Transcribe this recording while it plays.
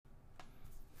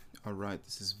All right,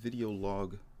 this is video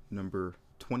log number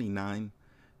 29.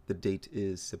 The date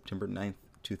is September 9th,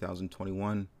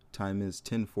 2021. Time is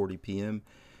 10:40 p.m.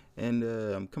 And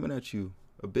I'm coming at you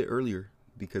a bit earlier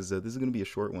because this is going to be a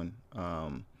short one.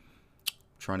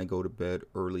 Trying to go to bed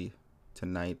early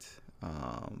tonight.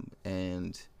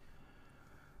 And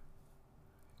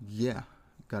yeah,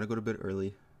 got to go to bed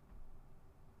early.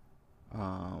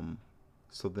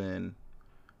 So then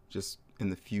just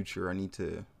in the future, I need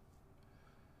to,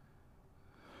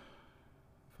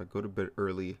 if I go to bed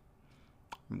early,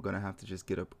 I'm going to have to just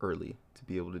get up early to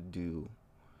be able to do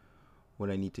what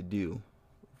I need to do,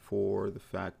 for the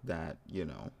fact that,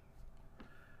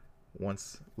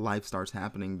 once life starts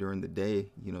happening during the day,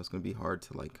 it's going to be hard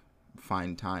to like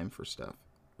find time for stuff,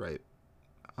 right?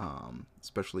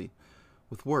 Especially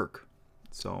with work.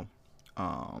 So,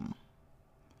 yeah,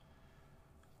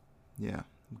 I'm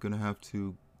going to have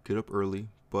to get up early,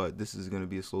 but this is going to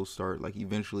be a slow start. Like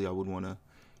eventually I would want to,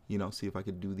 see if I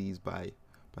could do these by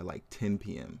like 10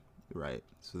 p.m., right?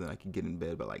 So then I could get in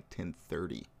bed by like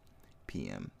 10:30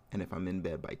 p.m. And if I'm in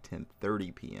bed by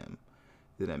 10:30 p.m.,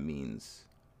 then that means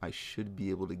I should be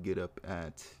able to get up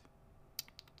at,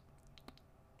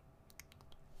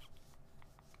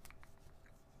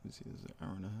 let's see, this is an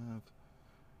hour and a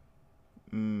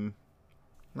half.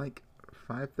 Like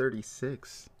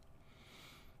 5:36,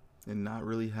 and not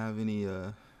really have any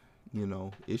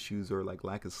issues or like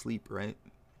lack of sleep, right?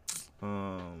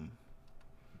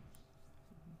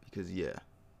 Because yeah,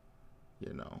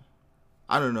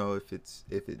 I don't know if it's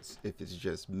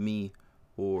just me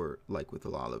or like with a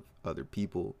lot of other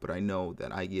people, but I know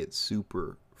that I get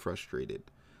super frustrated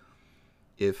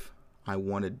if I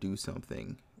want to do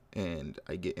something and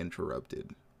I get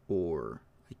interrupted, or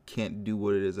I can't do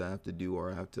what it is I have to do,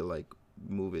 or I have to like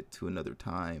move it to another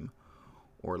time,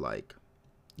 or like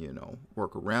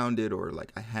work around it, or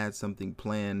like I had something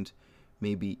planned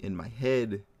maybe in my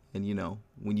head. And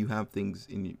when you have things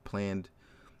planned,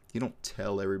 you don't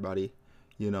tell everybody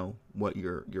what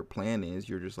your plan is.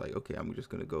 You're just like, okay, I'm just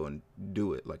gonna go and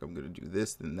do it. Like I'm gonna do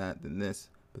this, then that, then this.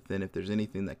 But then if there's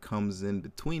anything that comes in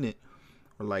between it,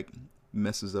 or like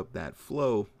messes up that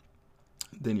flow,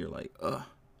 then you're like, ugh.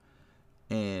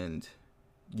 And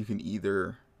you can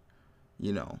either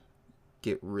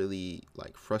get really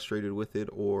like frustrated with it,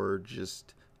 or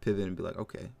just pivot and be like,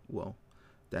 okay, well,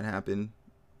 that happened,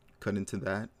 cut into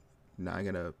that. Now I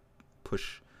gotta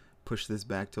push this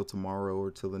back till tomorrow or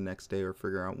till the next day, or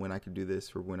figure out when I can do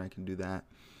this or when I can do that.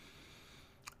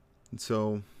 And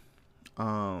so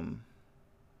that's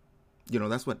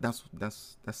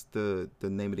the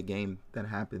name of the game that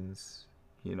happens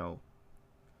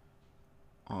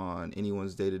on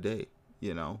anyone's day to day.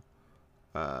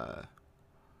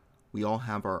 We all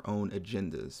have our own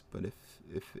agendas, but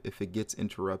if it gets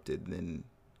interrupted, then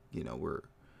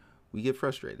we get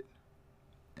frustrated.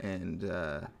 And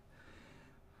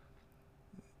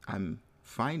I'm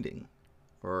finding,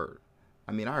 or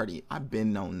I mean, I've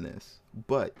been known this,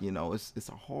 but it's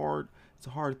a hard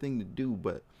thing to do.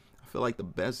 But I feel like the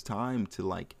best time to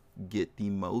like get the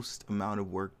most amount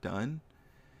of work done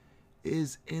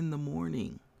is in the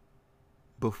morning,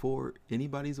 before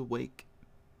anybody's awake,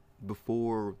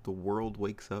 before the world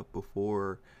wakes up,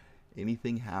 before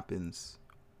anything happens,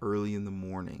 early in the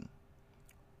morning.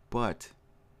 But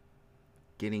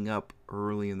getting up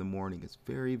early in the morning is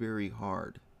very, very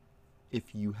hard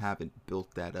if you haven't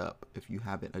built that up, if you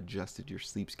haven't adjusted your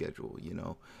sleep schedule.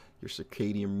 Your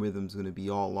circadian rhythm's going to be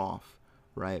all off,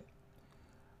 right?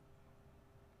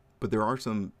 But there are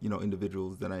some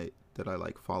individuals that I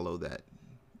like follow that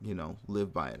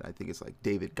live by it. I think it's like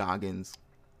David Goggins.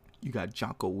 You got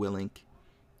Jocko Willink.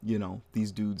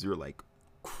 These dudes are like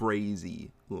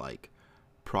crazy, like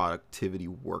productivity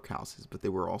workhouses, but they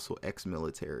were also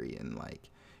ex-military, and like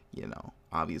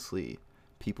obviously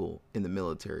people in the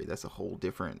military, that's a whole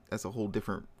different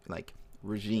like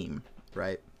regime,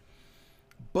 right?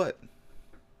 But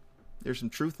there's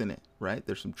some truth in it, right?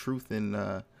 There's some truth in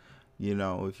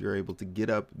if you're able to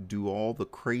get up, do all the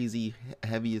crazy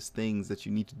heaviest things that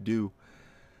you need to do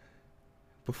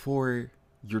before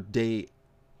your day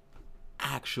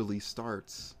actually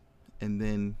starts, and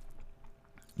then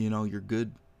you're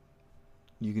good,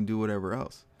 you can do whatever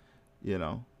else.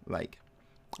 Like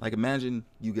imagine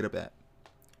you get up at,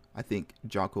 I think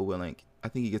Jocko Willink, I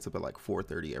think he gets up at like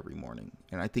 4:30 every morning,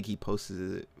 and I think he posts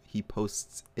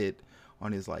it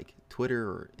on his like Twitter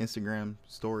or Instagram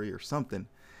story or something.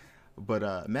 But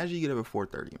imagine you get up at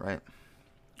 4:30, right?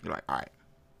 You're like, all right,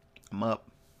 I'm up,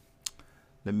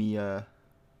 let me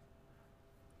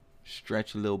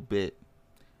stretch a little bit,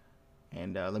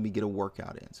 and let me get a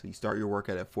workout in. So you start your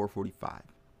workout at 4:45.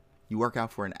 You work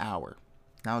out for an hour.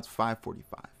 Now it's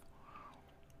 5:45.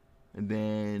 And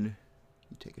then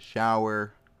you take a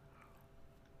shower,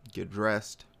 get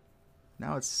dressed.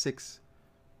 Now it's 6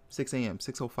 a.m.,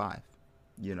 6:05.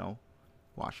 You know,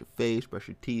 wash your face, brush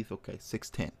your teeth. Okay,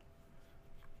 6:10.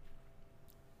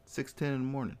 6:10 in the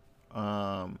morning.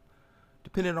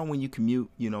 Depending on when you commute,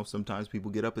 sometimes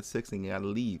people get up at 6 and you gotta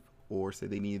leave, or say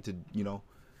they needed to,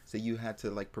 say you had to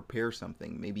like prepare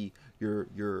something. Maybe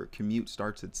your commute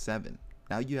starts at 7.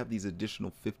 Now you have these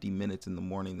additional 50 minutes in the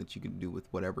morning that you can do with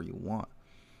whatever you want.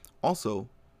 Also,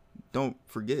 don't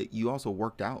forget, you also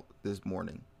worked out this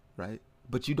morning, right?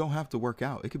 But you don't have to work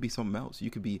out. It could be something else. You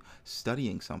could be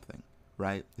studying something,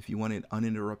 right? If you wanted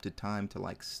uninterrupted time to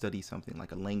like study something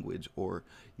like a language, or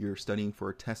you're studying for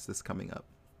a test that's coming up,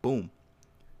 boom,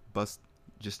 bust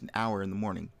just an hour in the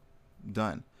morning,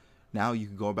 done. Now you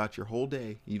can go about your whole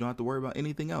day. You don't have to worry about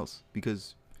anything else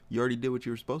because you already did what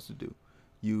you were supposed to do.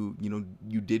 You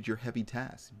did your heavy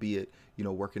tasks, be it,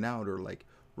 working out or like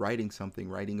writing something,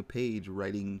 writing a page,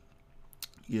 writing,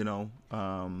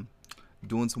 doing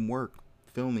some work,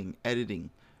 filming, editing,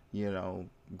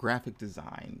 graphic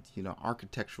design,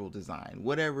 architectural design,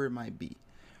 whatever it might be,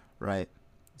 right?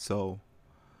 So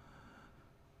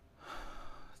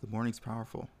the morning's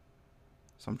powerful.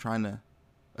 So I'm trying to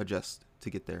adjust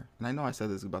to get there. And I know I said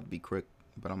this is about to be quick,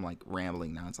 but I'm like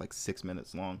rambling now. It's like 6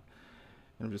 minutes long.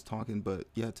 And I'm just talking, but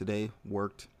yeah, today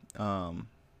worked. It's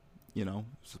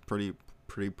a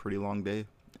pretty long day,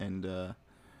 and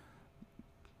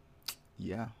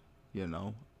yeah,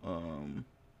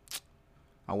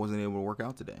 I wasn't able to work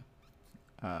out today.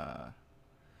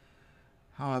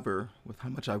 However, with how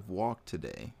much I've walked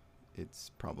today, it's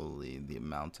probably the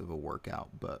amount of a workout,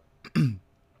 but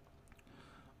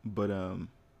but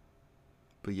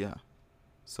yeah.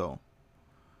 So I'm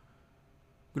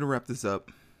gonna wrap this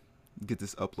up, get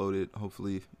this uploaded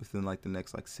hopefully within like the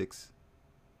next like six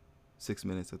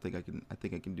minutes. I think I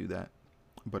can do that.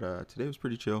 But today was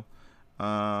pretty chill.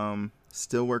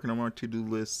 Still working on my to-do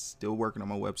list, still working on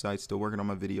my website, still working on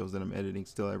my videos that I'm editing,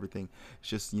 still everything. It's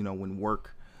just, when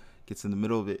work gets in the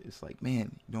middle of it, it's like,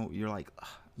 man, you're like,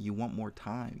 you want more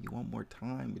time,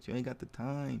 but you ain't got the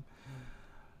time.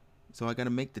 So I got to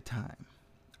make the time.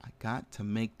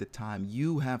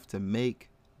 You have to make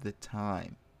the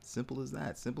time. Simple as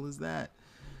that.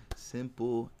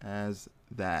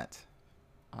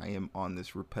 I am on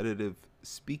this repetitive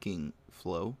speaking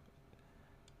flow.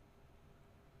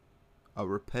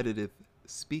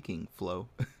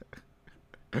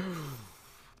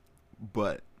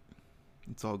 But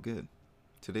it's all good.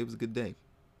 Today was a good day.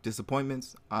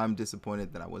 Disappointments, I'm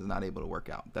disappointed that I was not able to work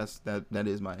out. That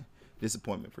is my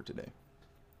disappointment for today.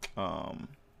 I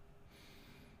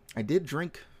did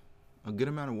drink a good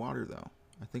amount of water though.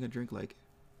 I think I drank like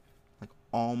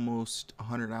almost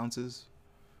 100 ounces.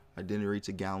 I didn't reach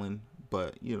a gallon,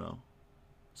 but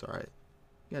it's all right.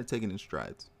 You gotta take it in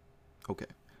strides. Okay.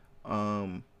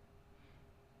 I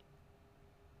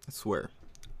swear,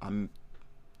 I'm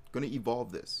gonna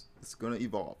evolve this. It's gonna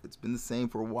evolve. It's been the same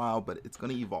for a while, but it's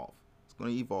gonna evolve.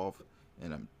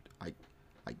 And I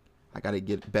gotta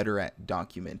get better at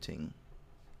documenting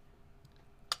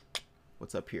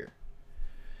what's up here.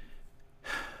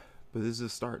 But this is a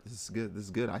start. This is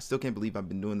good. I still can't believe I've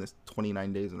been doing this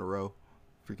 29 days in a row.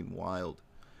 Freaking wild.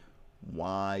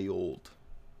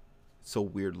 So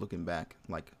weird looking back,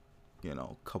 like,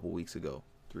 a couple weeks ago,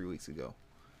 3 weeks ago,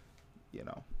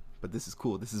 but this is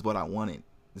cool. This is what I wanted.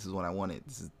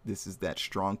 This is that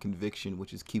strong conviction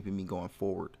which is keeping me going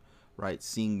forward, right?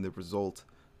 Seeing the result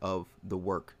of the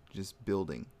work just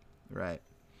building, right?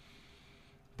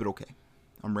 But okay,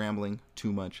 I'm rambling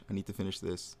too much. I need to finish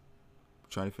this. I'm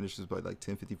trying to finish this by like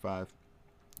 10:55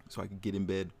 so I can get in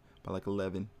bed by like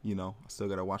 11. I still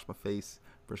gotta wash my face,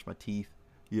 brush my teeth,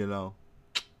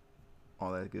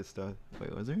 all that good stuff.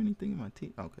 Wait, was there anything in my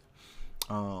teeth? Okay.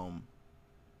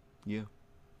 Yeah.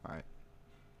 All right.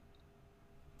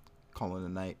 Calling it a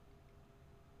night.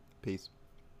 Peace.